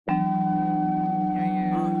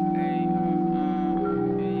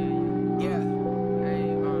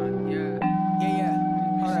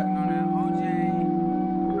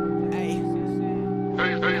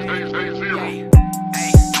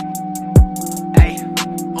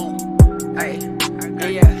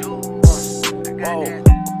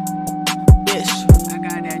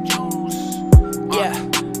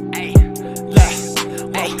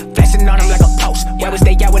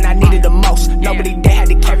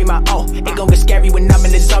It gon' get scary when I'm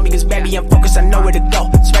in the zone, because baby I'm focused, I know where to go.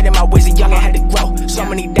 Spreading my ways, a youngin' had to grow. So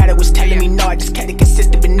many that was telling me no, I just kept it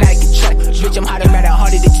consistent but not in control. Bitch, I'm hotter, matter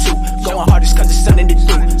harder than two. Going hardest cause it's something to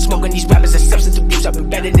do. Smoking these rappers is substance abuse. I've been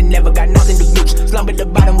better than ever, got nothing to lose. Slump at the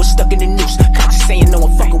bottom, was stuck in the noose. Conscious saying no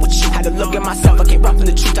one fucking with you. Had to look at myself, I can't run from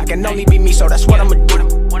the truth. I can only be me, so that's what I'ma do.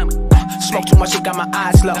 Smoke too much, it got my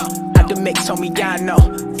eyes low. Had to make, told me, yeah I know.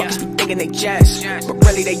 Fuckers be thinking they gems, but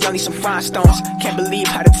really they only some rhinestones. Can't believe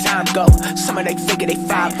how the time go. Some of they figure they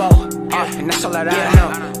 5-0, and that's all that I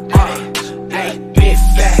know. Hey, big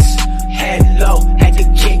fast, head low.